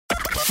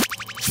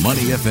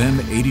Money FM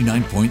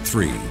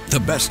 89.3, the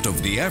best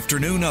of the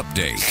afternoon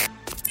update.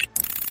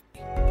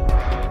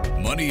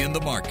 Money in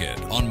the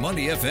Market on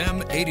Money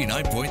FM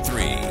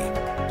 89.3.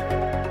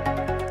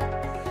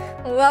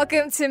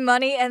 Welcome to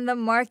Money and the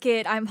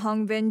Market. I'm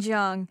Hong Bin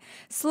Jung.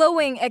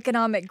 Slowing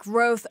economic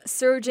growth,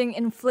 surging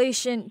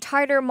inflation,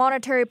 tighter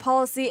monetary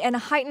policy, and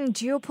heightened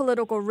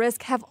geopolitical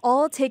risk have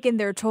all taken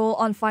their toll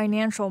on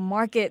financial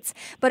markets.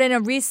 But in a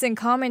recent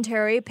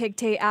commentary,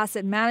 Pictet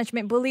Asset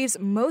Management believes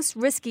most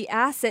risky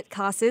asset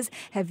classes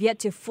have yet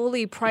to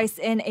fully price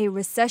in a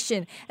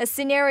recession, a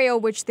scenario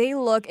which they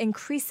look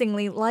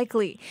increasingly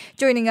likely.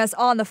 Joining us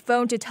on the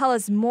phone to tell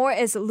us more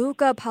is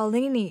Luca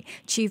Paolini,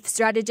 Chief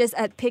Strategist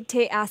at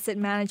Pictet Asset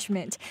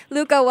Management.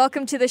 Luca,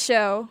 welcome to the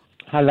show.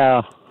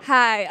 Hello.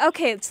 Hi.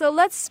 Okay, so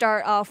let's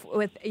start off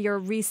with your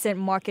recent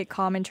market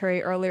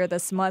commentary earlier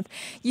this month.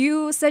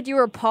 You said you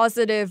were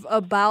positive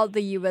about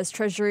the U.S.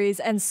 Treasuries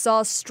and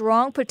saw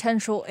strong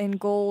potential in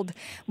gold.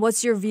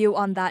 What's your view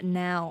on that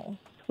now?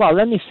 Well,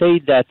 let me say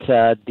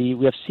that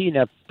we have seen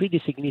a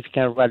pretty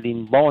significant rally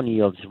in bond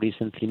yields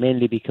recently,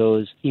 mainly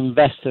because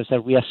investors are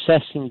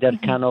reassessing their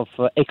kind of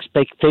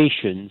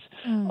expectations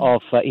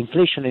of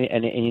inflation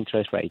and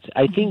interest rates.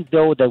 I think,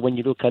 though, that when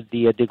you look at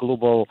the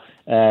global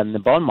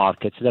bond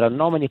markets, there are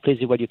not many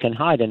places where you can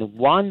hide, and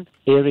one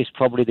area is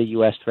probably the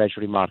U.S.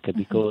 Treasury market,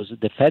 because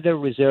the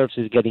Federal Reserve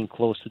is getting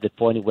close to the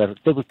point where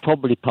they will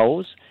probably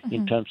pause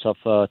in terms of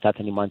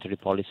tightening monetary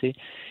policy.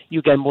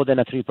 You get more than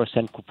a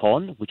 3%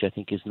 coupon, which I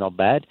think is not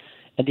bad.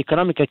 And the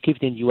economic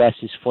activity in the U.S.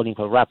 is falling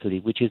quite rapidly,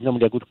 which is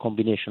normally a good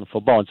combination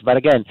for bonds. But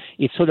again,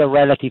 it's sort of a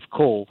relative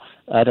call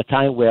at a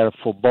time where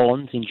for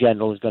bonds in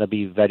general is going to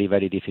be very,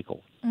 very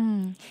difficult.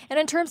 And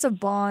in terms of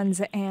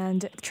bonds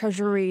and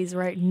treasuries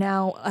right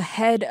now,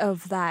 ahead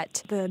of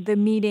that, the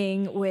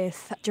meeting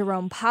with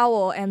Jerome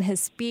Powell and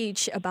his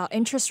speech about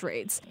interest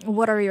rates,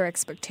 what are your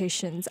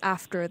expectations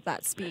after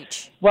that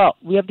speech? Well,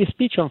 we have the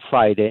speech on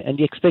Friday, and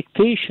the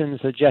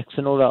expectations of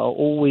Jackson Hole are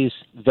always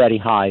very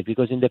high,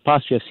 because in the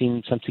past we have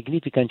seen some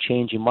significant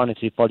change in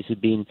monetary policy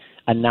being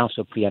announced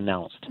or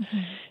pre-announced.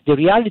 The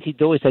reality,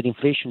 though, is that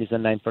inflation is at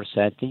 9%,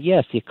 and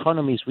yes, the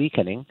economy is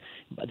weakening,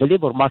 but the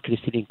labor market is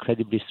still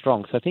incredibly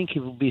strong. So I think it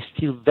will be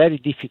still very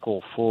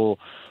difficult for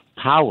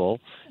Powell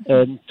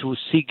to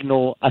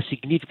signal a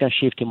significant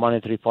shift in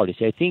monetary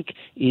policy. I think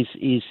is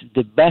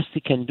the best he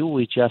can do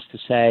is just to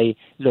say,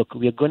 look,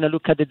 we are going to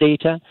look at the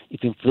data.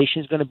 If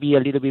inflation is going to be a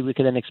little bit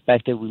weaker than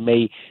expected, we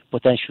may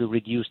potentially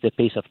reduce the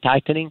pace of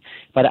tightening.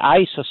 But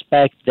I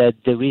suspect that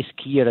the risk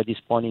here at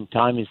this point in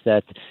time is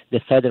that the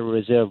Federal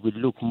Reserve will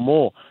look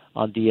more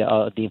on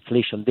the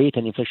inflation data,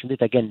 and inflation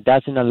data again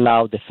doesn't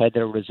allow the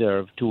Federal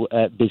Reserve to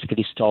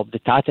basically stop the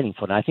tightening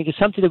for now. I think it's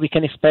something that we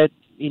can expect,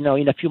 in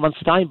a few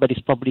months' time, but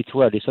it's probably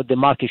too early. So the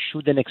market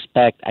shouldn't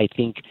expect, I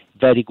think,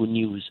 very good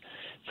news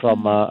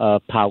from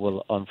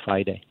Powell on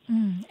Friday.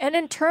 And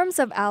in terms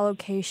of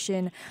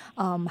allocation,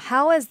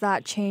 how has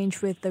that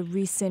changed with the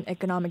recent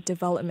economic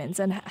developments?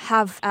 And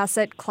have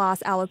asset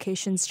class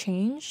allocations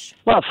changed?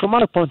 Well, from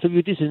our point of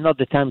view, this is not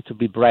the time to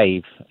be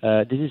brave.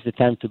 This is the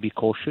time to be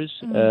cautious.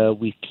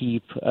 We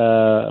keep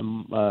a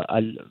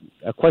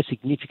quite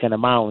significant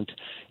amount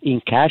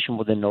in cash,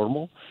 more than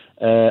normal.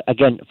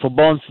 Again, for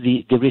bonds,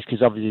 the risk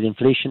is obviously the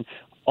inflation.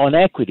 On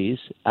equities,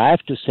 I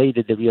have to say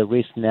that the real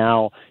risk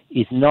now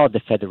is not the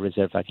Federal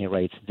Reserve hiking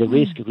rates. The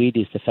risk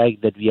really is the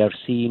fact that we are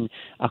seeing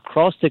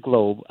across the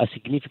globe a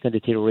significant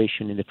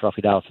deterioration in the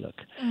profit outlook.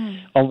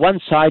 On one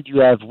side,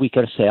 you have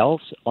weaker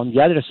sales. On the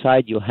other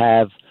side, you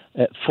have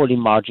falling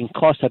margin.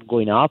 Costs are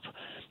going up.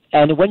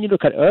 And when you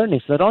look at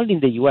earnings, not only in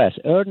the U.S.,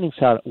 earnings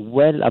are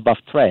well above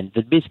trend.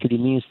 That basically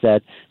means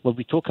that when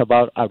we talk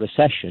about a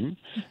recession,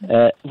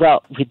 we're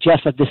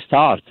just at the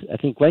start. I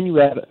think when you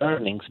have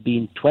earnings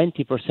being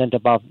 20%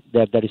 above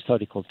their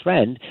historical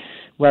trend,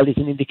 well, it's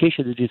an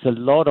indication that there's a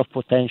lot of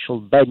potential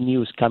bad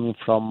news coming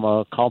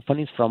from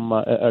companies, from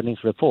earnings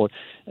report.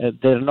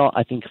 They're not,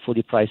 I think,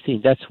 fully priced in.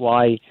 That's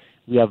why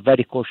we are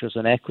very cautious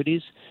on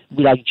equities.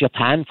 We like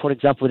Japan, for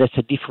example. That's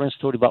a different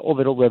story, but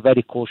overall we're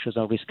very cautious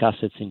on risk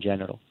assets in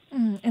general.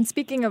 And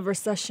speaking of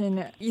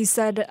recession, you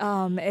said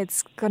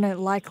it's going to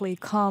likely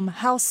come.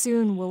 How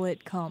soon will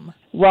it come?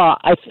 Well,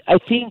 I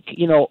think,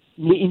 in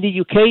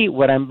the UK,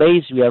 where I'm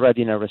based, we are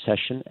already in a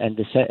recession, and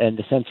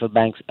the central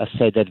banks have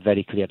said that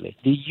very clearly.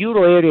 The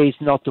euro area is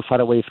not too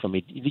far away from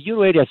it. The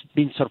euro area has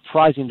been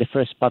surprising the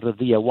first part of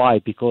the year. Why?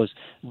 Because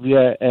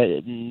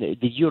the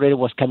euro area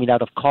was coming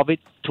out of COVID,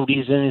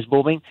 tourism is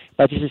booming,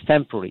 but this is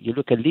temporary. You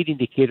look at lead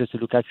indicators, they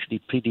look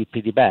actually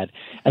pretty bad.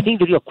 I think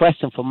the real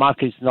question for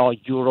markets is not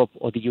Europe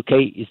or the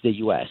UK, is the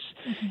US.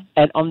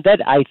 And on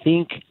that, I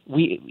think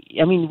we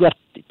are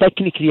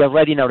technically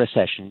already in a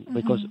recession,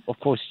 because, of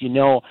course,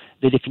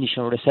 the definition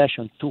definition of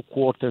recession, 2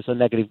 quarters of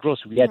negative growth.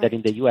 We had that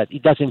in the U.S.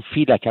 It doesn't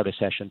feel like a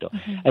recession, though.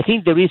 I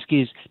think the risk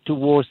is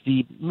towards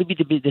maybe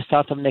the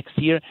start of next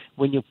year,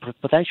 when you're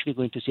potentially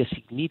going to see a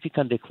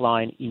significant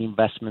decline in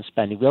investment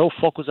spending. We're all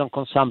focused on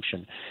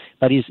consumption,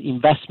 but it's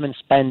investment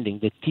spending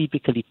that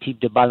typically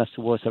tip the balance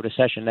towards a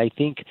recession. I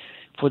think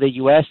for the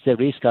U.S., the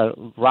risks are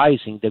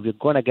rising that we're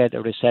going to get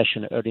a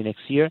recession early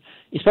next year.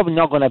 It's probably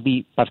not going to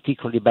be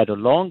particularly bad or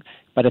long,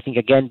 but I think,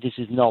 again, this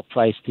is not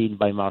priced in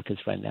by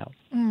markets right now.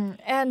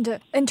 And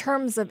in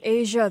terms of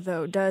Asia,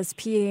 though, does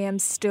PAM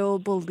still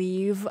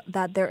believe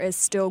that there is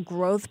still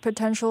growth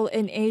potential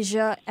in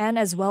Asia and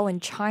as well in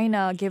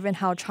China, given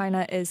how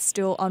China is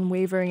still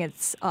unwavering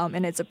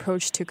in its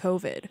approach to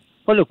COVID?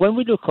 Well, look, when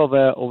we look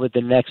over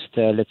the next,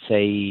 let's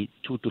say,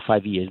 2 to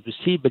 5 years, we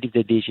still believe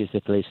that Asia is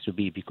the place to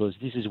be because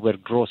this is where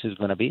growth is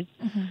going to be.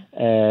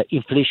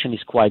 Inflation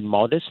is quite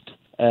modest.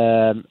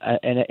 And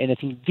I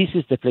think this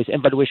is the place,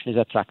 and valuation is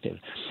attractive.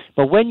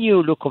 But when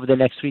you look over the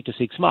next 3 to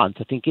 6 months,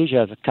 I think Asia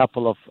has a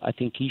couple of,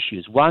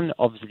 issues. One,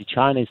 obviously,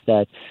 China is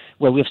that,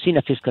 well, we've seen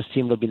a fiscal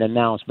stimulus being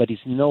announced, but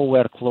it's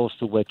nowhere close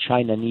to where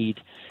China needs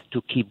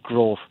to keep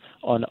growth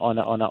on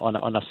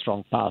a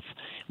strong path.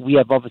 We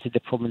have obviously the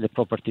problem in the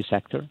property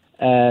sector.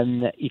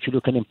 If you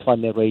look at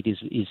employment rate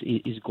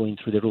is going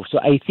through the roof. So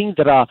I think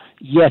there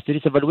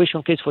is a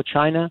valuation case for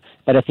China,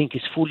 but I think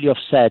it's fully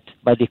offset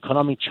by the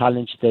economic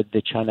challenge that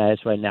China has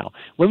right now.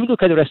 When we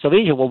look at the rest of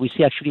Asia, what we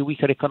see actually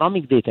weaker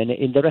economic data, and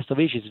in the rest of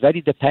Asia is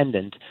very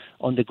dependent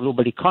on the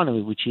global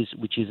economy, which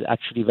is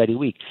actually very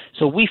weak.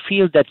 So we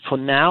feel that for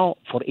now,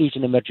 for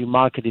Asian emerging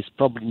market, is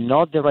probably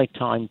not the right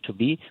time to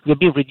be. We've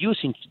been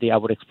reducing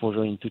our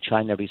exposure into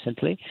China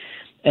recently.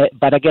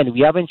 But again, we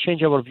haven't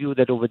changed our view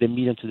that over the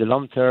medium to the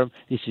long term,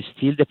 this is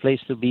still the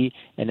place to be.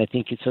 And I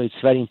think it's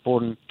very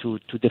important to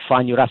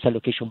define your asset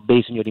allocation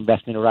based on your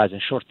investment horizon.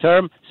 Short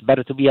term, it's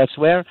better to be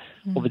elsewhere.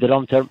 Over the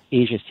long term,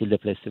 Asia is still the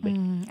place to be.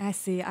 I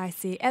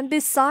see. And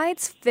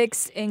besides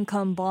fixed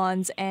income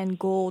bonds and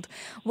gold,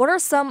 what are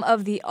some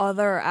of the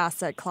other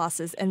asset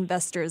classes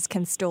investors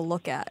can still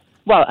look at?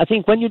 Well, I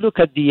think when you look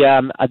at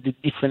the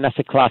different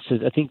asset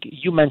classes, I think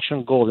you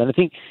mentioned gold, and I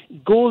think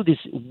gold is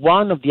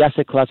one of the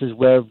asset classes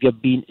where we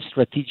have been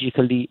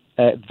strategically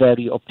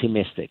very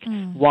optimistic.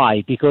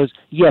 Why? Because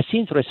yes,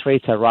 interest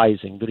rates are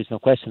rising. There is no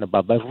question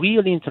about, but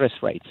real interest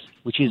rates,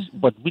 which is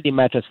what really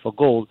matters for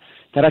gold,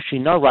 they're actually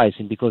not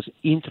rising because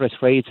interest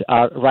rates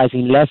are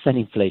rising less than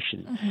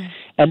inflation.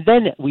 And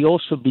then we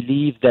also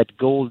believe that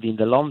gold in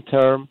the long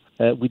term,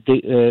 with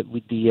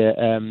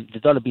the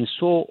dollar being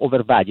so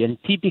overvalued, and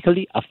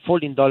typically a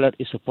falling dollar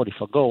is supportive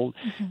for gold.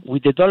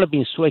 With the dollar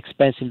being so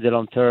expensive in the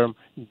long term,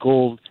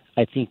 gold,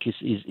 I think,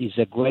 is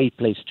a great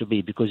place to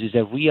be because it's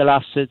a real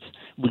asset,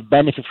 will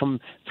benefit from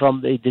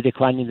the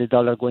decline in the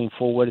dollar going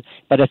forward.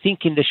 But I think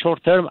in the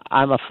short term,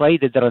 I'm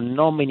afraid that there are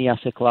not many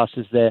asset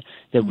classes that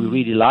we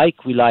really like.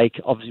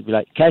 Obviously, we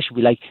like cash.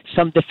 We like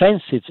some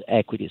defensive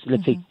equities.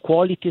 Let's say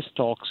quality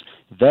stocks,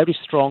 very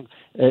strong.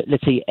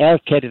 Let's say air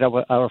carried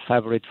our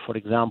favorite, for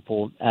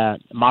example,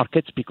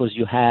 markets because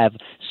you have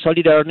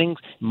solid earnings,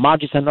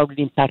 margins are not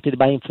really impacted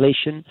by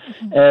inflation.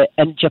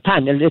 And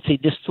Japan, and let's say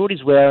the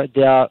stories where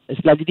they are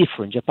slightly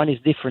different. Japan is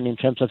different in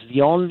terms of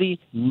the only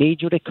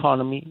major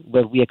economy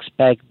where we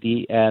expect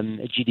the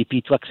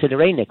GDP to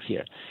accelerate next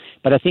year.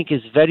 But I think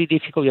it's very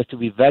difficult. You have to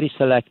be very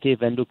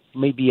selective and look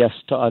maybe at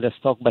a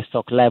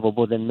stock-by-stock level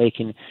more than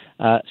making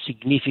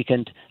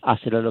significant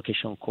asset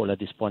allocation call at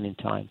this point in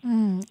time.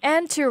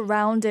 And to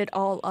round it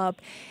all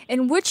up,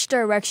 in which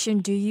direction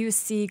do you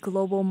see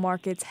global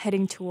markets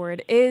heading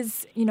toward?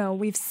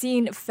 We've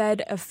seen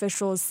Fed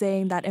officials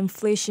saying that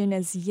inflation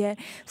is yet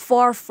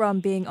far from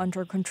being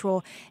under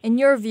control. In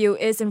your view,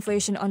 is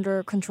inflation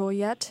under control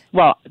yet?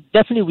 Well,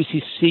 definitely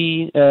we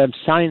see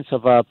signs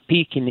of a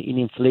peak in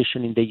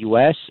inflation in the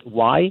U.S.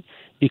 Why?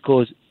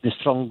 Because the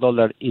strong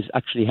dollar is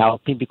actually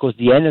helping, because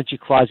the energy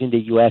crisis in the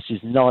U.S.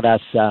 is not as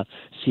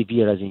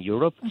severe as in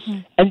Europe,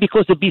 and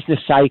because the business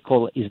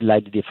cycle is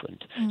slightly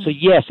different. So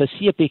yes, I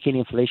see a peak in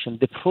inflation.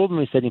 The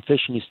problem is that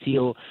inflation is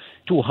still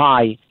too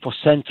high for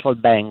central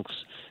banks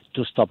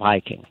to stop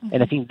hiking.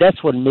 And I think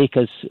that's what makes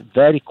us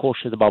very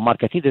cautious about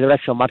market. I think the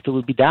direction of market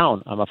will be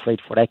down, I'm afraid,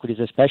 for equities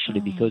especially,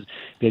 because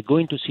we're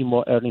going to see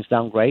more earnings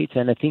downgrades.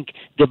 And I think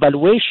the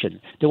valuation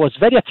that was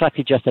very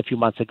attractive just a few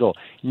months ago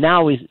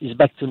now is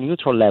back to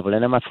neutral level.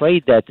 And I'm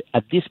afraid that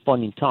at this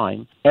point in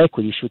time,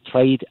 equity should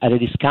trade at a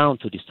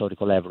discount to the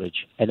historical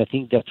average. And I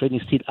think they're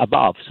trading still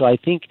above. So I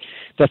think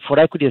that for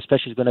equity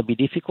especially is going to be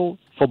difficult.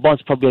 For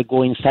bonds, probably are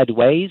going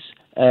sideways.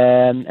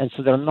 And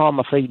so there are not, I'm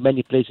afraid,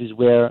 many places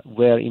where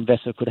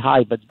investors could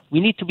hide. But we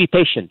need to be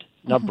patient,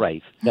 not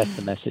brave. That's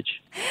the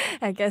message.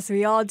 I guess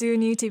we all do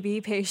need to be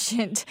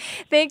patient.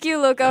 Thank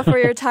you, Luca, for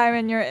your time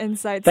and your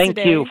insights today.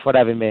 Thank you for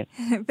having me.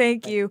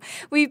 Thank you.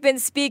 We've been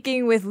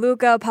speaking with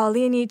Luca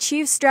Paolini,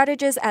 Chief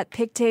Strategist at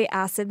Pictet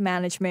Asset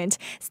Management.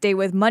 Stay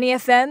with Money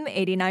FM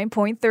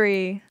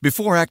 89.3.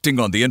 Before acting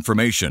on the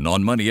information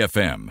on Money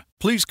FM,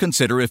 please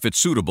consider if it's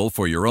suitable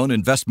for your own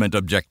investment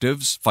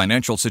objectives,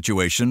 financial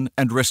situation,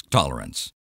 and risk tolerance.